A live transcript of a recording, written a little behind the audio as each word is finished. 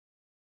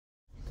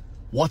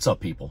What's up,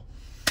 people?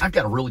 I've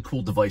got a really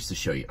cool device to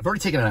show you. I've already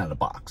taken it out of the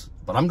box,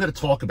 but I'm going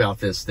to talk about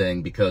this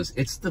thing because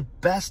it's the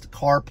best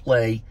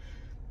CarPlay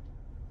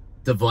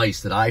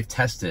device that I've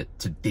tested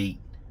to date,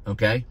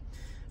 okay?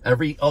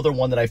 Every other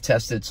one that I've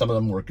tested, some of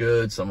them were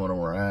good, some of them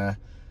were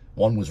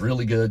one was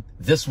really good.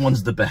 This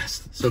one's the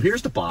best. So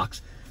here's the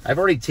box. I've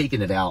already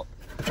taken it out.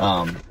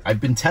 I've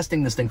been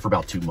testing this thing for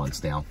about 2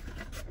 months now.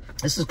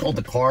 This is called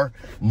the Car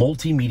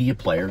Multimedia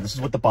Player. This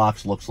is what the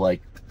box looks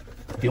like.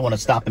 If you want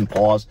to stop and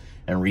pause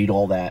and read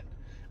all that,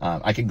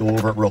 I can go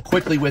over it real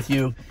quickly with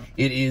you.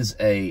 It is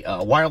a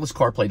wireless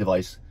CarPlay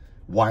device,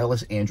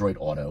 wireless Android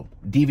Auto,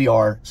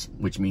 DVR,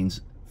 which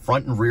means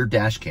front and rear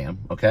dash cam,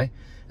 okay?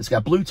 It's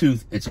got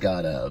Bluetooth, it's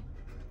got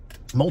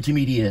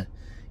multimedia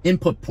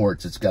input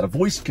ports, it's got a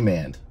voice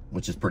command,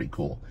 which is pretty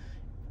cool.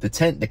 The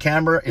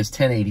camera is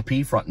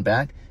 1080p front and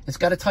back. It's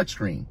got a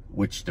touchscreen,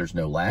 which there's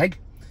no lag.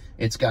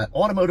 It's got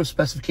automotive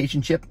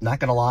specification chip, not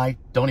gonna lie,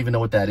 don't even know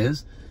what that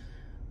is.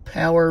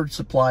 Power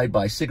supplied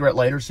by cigarette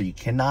lighter, so you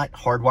cannot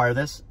hardwire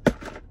this.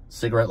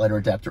 Cigarette lighter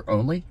adapter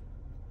only.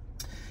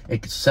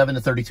 It's 7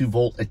 to 32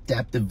 volt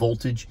adaptive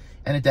voltage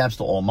and adapts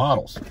to all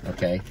models,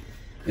 okay?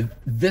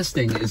 This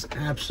thing is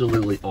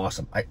absolutely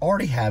awesome. I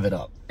already have it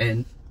up,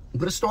 and I'm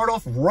going to start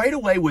off right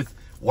away with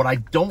what I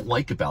don't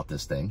like about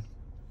this thing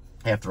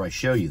after I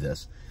show you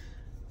this,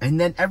 and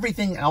then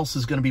everything else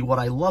is going to be what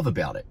I love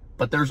about it.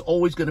 But there's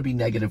always going to be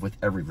negative with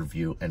every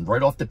review, and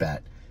right off the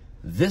bat,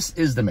 this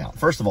is the mount.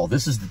 First of all,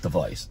 this is the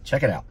device.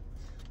 Check it out.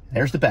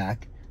 There's the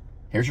back.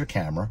 Here's your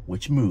camera,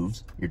 which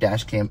moves. Your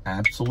dash cam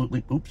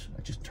absolutely, oops,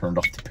 I just turned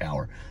off the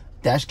power.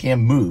 Dash cam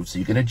moves, so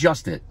you can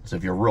adjust it. So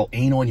if you're real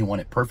anal and you want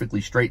it perfectly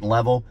straight and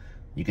level,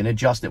 you can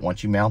adjust it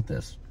once you mount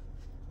this.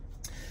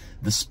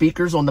 The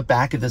speakers on the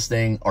back of this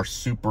thing are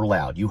super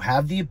loud. You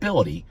have the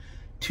ability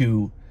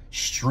to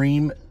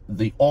stream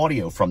the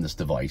audio from this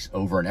device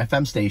over an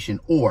FM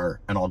station or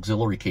an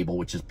auxiliary cable,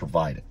 which is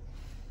provided.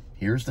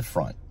 Here's the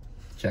front.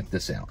 Check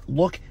this out.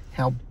 Look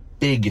how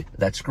big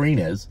that screen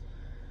is.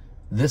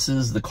 This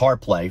is the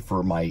CarPlay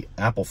for my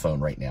Apple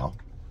phone right now.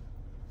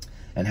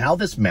 And how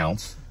this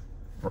mounts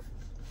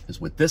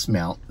is with this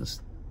mount, this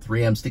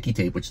 3M sticky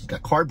tape, which has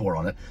got cardboard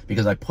on it,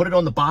 because I put it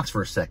on the box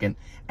for a second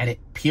and it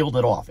peeled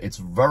it off. It's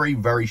very,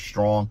 very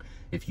strong.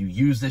 If you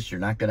use this, you're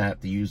not going to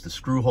have to use the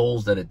screw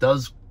holes that it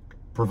does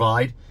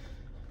provide.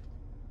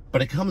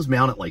 But it comes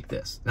mounted like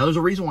this. Now, there's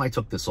a reason why I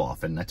took this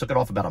off, and I took it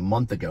off about a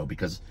month ago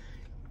because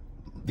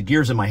the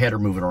gears in my head are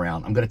moving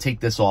around. I'm going to take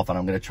this off and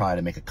I'm going to try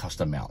to make a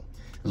custom mount.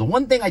 The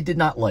one thing I did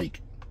not like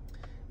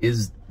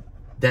is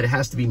that it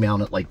has to be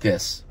mounted like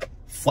this,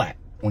 flat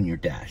on your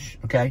dash,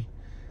 okay?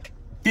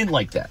 Didn't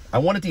like that. I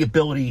wanted the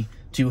ability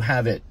to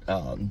have it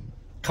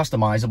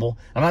customizable.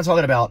 I'm not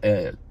talking about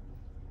a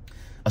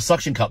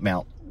suction cup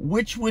mount,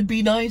 which would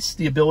be nice,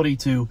 the ability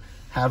to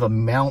have a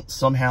mount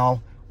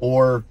somehow,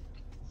 or,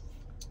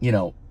 you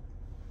know,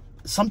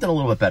 something a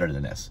little bit better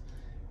than this.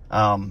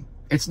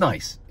 It's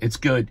nice, it's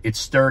good, it's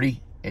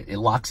sturdy, it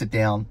locks it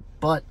down,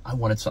 but I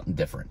wanted something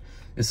different.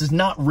 This is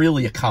not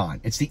really a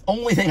con. It's the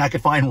only thing I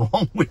could find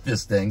wrong with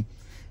this thing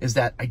is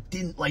that I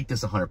didn't like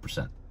this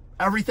 100%.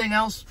 Everything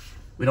else,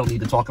 we don't need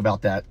to talk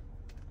about that.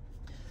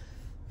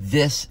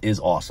 This is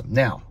awesome.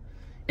 Now,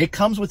 it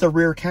comes with a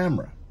rear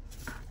camera.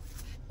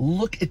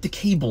 Look at the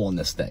cable on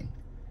this thing.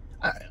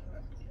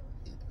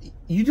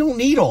 You don't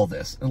need all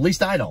this, at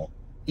least I don't.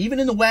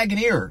 Even in the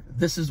Wagoneer,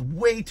 this is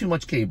way too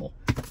much cable.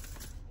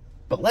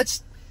 But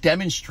let's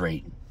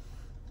demonstrate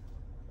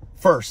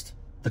first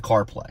the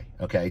CarPlay,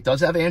 okay? It does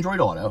have Android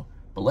Auto,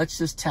 but let's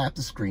just tap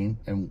the screen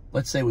and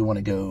let's say we want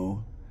to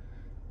go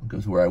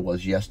to where I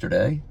was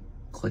yesterday.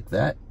 Click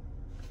that.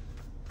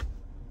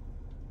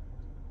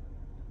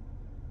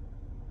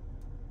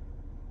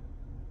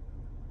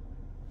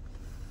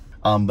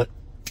 But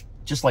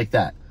just like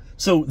that.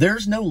 So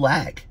there's no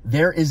lag.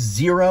 There is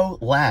zero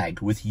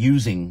lag with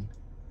using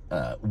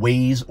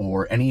Waze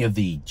or any of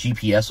the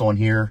GPS on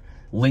here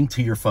linked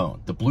to your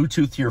phone. The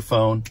Bluetooth to your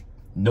phone,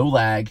 no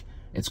lag.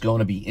 It's going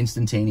to be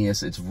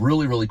instantaneous. It's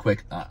really, really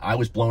quick. I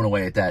was blown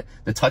away at that.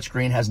 The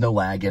touchscreen has no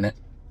lag in it.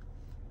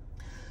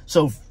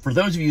 So for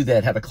those of you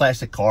that have a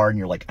classic car and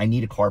you're like, I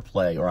need a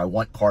CarPlay, or I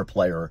want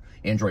CarPlay or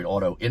Android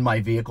Auto in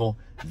my vehicle,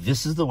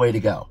 this is the way to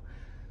go.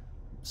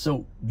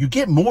 So you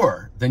get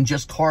more than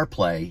just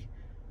CarPlay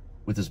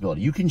with this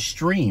ability. You can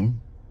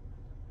stream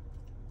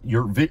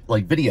your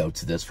video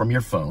to this from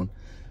your phone.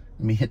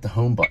 Let me hit the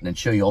home button and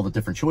show you all the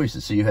different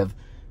choices. So you have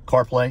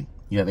CarPlay,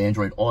 you have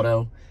Android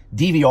Auto,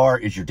 DVR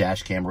is your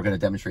dash cam. We're going to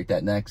demonstrate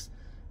that next.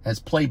 It has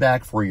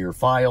playback for your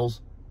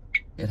files.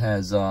 It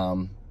has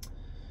Apple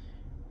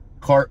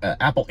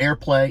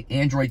AirPlay,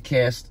 Android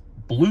Cast,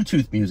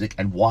 Bluetooth music,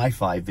 and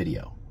Wi-Fi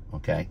video,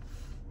 okay?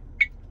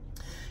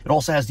 It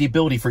also has the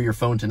ability for your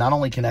phone to not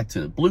only connect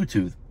to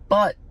Bluetooth,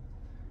 but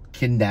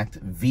connect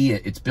via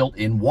its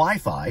built-in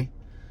Wi-Fi,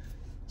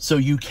 so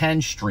you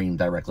can stream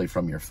directly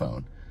from your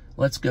phone.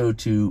 Let's go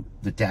to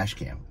the dash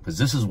cam, because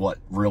this is what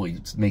really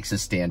makes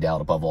this stand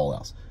out above all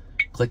else.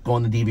 Click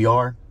on the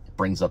DVR, it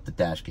brings up the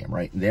dash cam,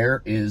 right?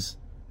 There is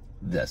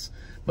this.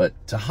 But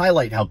to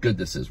highlight how good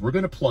this is, we're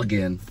going to plug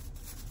in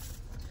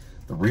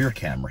the rear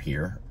camera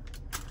here.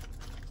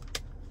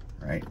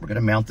 All right, we're gonna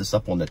mount this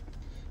up on the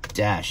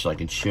dash so I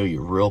can show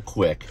you real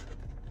quick,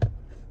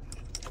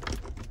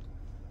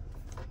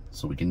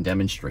 so we can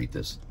demonstrate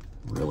this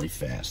really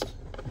fast.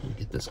 Let me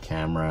get this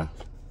camera.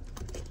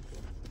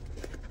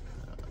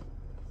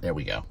 There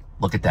we go.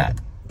 Look at that.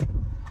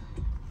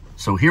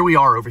 So here we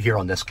are over here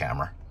on this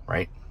camera,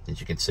 right?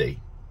 As you can see.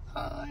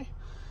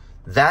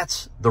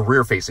 That's the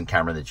rear-facing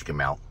camera that you can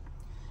mount.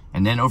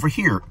 And then over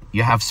here,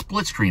 you have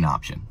split screen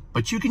option.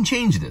 But you can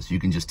change this. You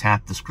can just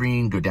tap the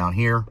screen, go down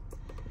here,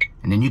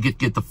 and then you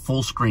get the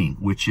full screen,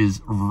 which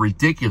is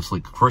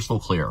ridiculously crystal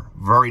clear.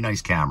 Very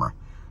nice camera.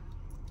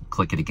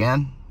 Click it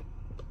again.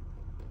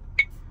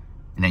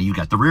 And then you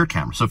got the rear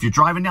camera. So if you're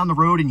driving down the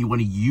road and you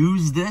want to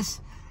use this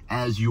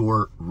as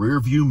your rear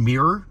view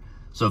mirror,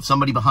 so if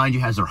somebody behind you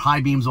has their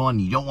high beams on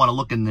and you don't want to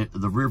look in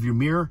the rear view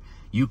mirror,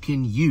 you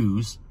can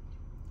use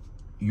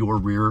your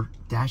rear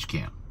dash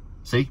cam.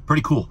 See,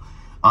 pretty cool.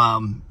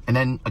 And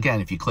then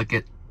again, if you click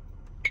it,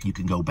 you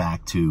can go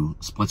back to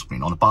split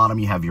screen. On the bottom,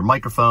 you have your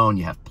microphone,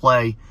 you have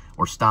play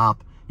or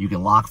stop. You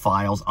can lock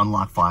files,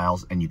 unlock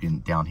files, and you can,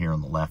 down here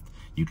on the left,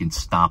 you can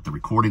stop the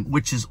recording,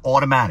 which is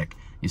automatic.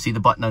 You see the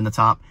button on the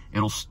top?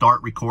 It'll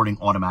start recording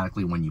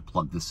automatically when you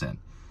plug this in.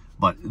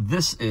 But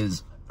this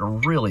is a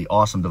really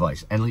awesome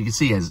device. And you can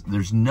see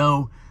there's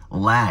no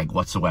lag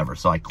whatsoever.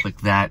 So I click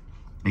that,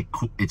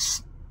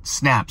 it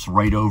snaps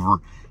right over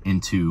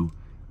into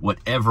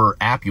whatever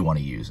app you want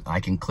to use. I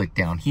can click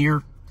down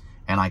here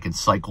and I can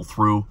cycle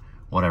through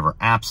whatever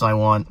apps I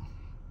want.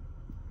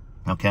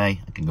 Okay,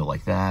 I can go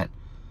like that.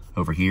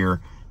 Over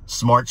here,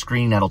 smart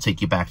screen, that'll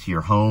take you back to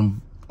your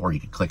home, or you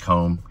can click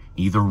home,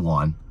 either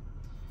one.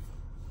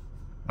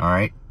 All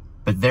right,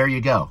 but there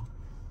you go.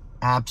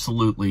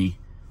 Absolutely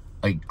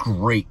a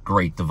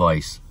great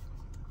device.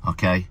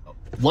 Okay,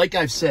 like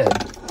I've said,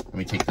 let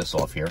me take this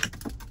off here.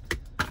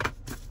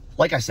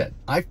 Like I said,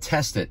 I've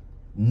tested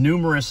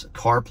numerous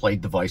CarPlay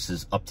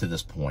devices up to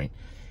this point,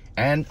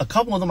 and a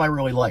couple of them I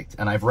really liked,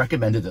 and I've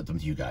recommended them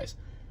to you guys.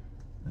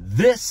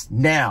 This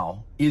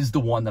now is the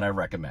one that I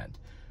recommend.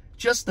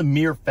 Just the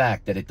mere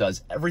fact that it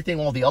does everything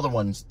all the other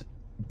ones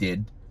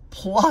did,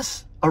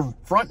 plus a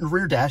front and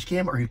rear dash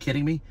cam. Are you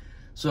kidding me?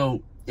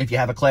 So if you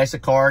have a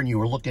classic car and you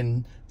were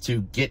looking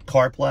to get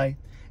CarPlay,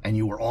 and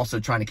you were also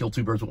trying to kill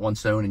two birds with one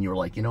stone, and you were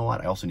like, you know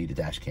what, I also need a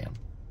dash cam,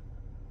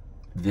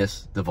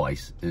 this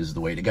device is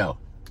the way to go.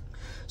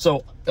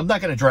 So I'm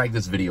not going to drag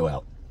this video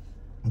out.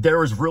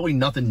 There is really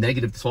nothing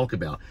negative to talk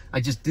about.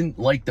 I just didn't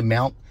like the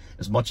mount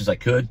as much as I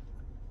could.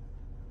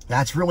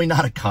 That's really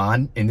not a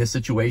con in this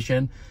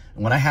situation.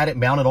 When I had it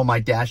mounted on my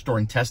dash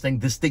during testing,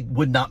 this thing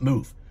would not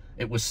move.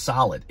 It was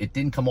solid. It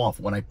didn't come off.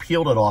 When I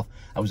peeled it off,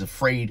 I was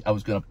afraid I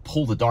was going to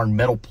pull the darn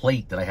metal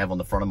plate that I have on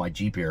the front of my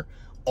Jeep here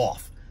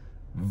off.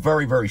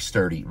 Very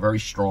sturdy, very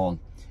strong.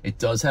 It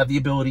does have the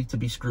ability to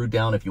be screwed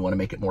down if you want to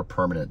make it more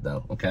permanent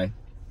though, okay?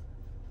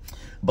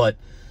 But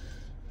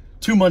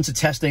 2 months of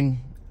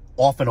testing,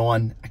 off and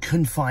on, I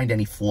couldn't find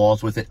any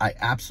flaws with it. I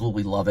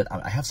absolutely love it.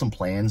 I have some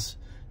plans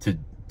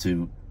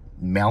to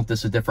mount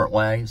this a different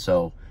way,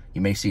 so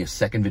you may see a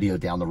second video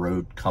down the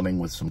road coming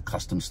with some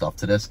custom stuff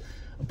to this.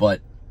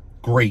 But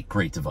great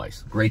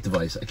device. Great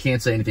device. I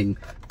can't say anything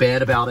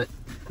bad about it.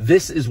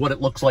 This is what it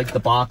looks like, the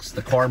box,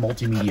 the car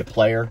multimedia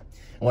player.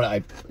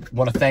 I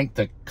want to thank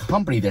the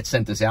company that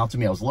sent this out to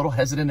me. I was a little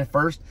hesitant at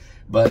first,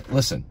 but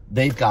listen,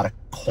 they've got a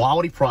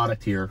quality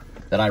product here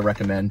that I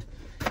recommend.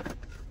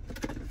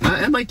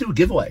 I might do a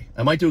giveaway.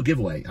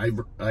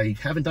 I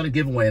haven't done a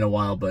giveaway in a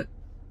while, but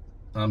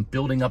I'm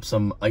building up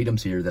some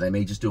items here that I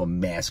may just do a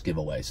mass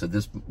giveaway. So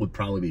this would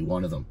probably be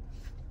one of them.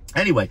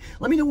 Anyway,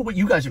 let me know what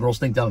you guys and girls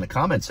think down in the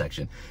comment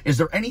section. Is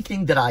there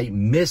anything that I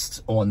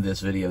missed on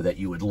this video that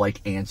you would like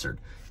answered?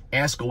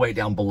 Ask away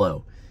down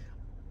below.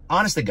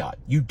 Honest to God,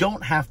 you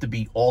don't have to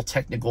be all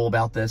technical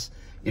about this.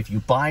 If you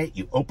buy it,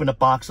 you open the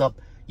box up,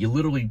 you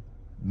literally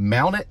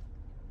mount it,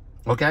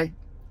 okay?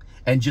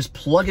 And just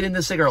plug it in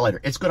the cigarette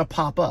lighter. It's going to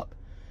pop up.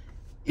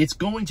 It's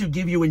going to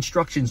give you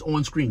instructions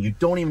on screen. You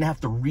don't even have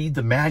to read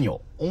the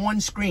manual. On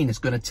screen, it's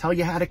going to tell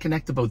you how to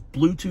connect to both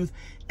Bluetooth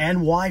and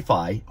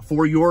Wi-Fi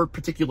for your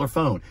particular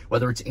phone,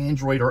 whether it's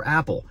Android or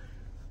Apple.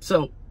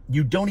 So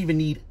you don't even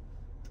need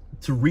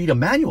to read a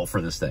manual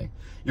for this thing.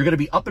 You're going to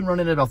be up and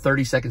running in about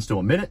 30 seconds to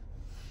a minute.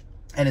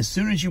 And as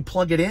soon as you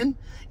plug it in,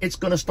 it's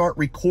going to start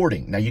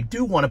recording. Now, you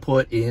do want to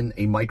put in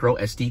a micro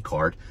SD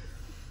card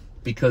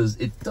because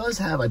it does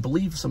have, I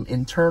believe, some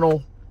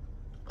internal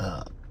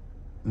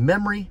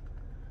memory.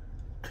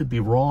 Could be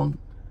wrong.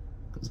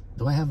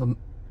 Do I have a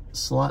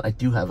slot? I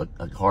do have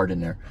a card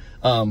in there.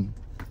 So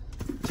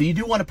you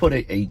do want to put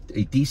a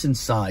decent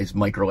size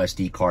micro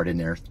SD card in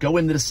there. Go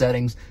into the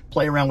settings,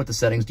 play around with the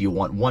settings. Do you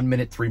want 1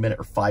 minute, 3 minute,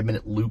 or 5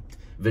 minute looped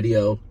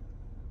video?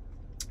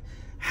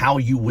 How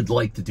you would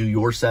like to do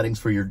your settings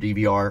for your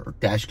DVR or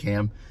dash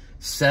cam.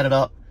 Set it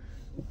up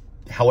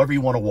however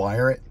you want to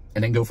wire it,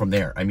 and then go from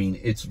there. I mean,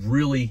 it's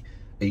really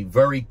a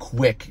very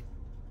quick,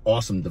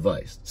 awesome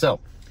device.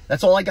 So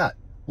that's all I got.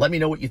 Let me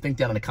know what you think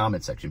down in the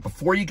comment section.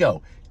 Before you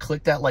go,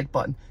 click that like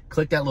button,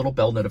 click that little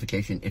bell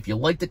notification. If you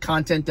like the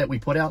content that we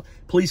put out,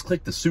 please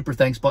click the super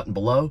thanks button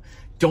below.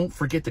 Don't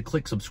forget to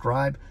click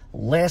subscribe.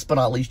 Last but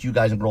not least, you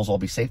guys and girls all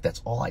be safe.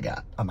 That's all I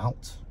got. I'm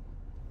out.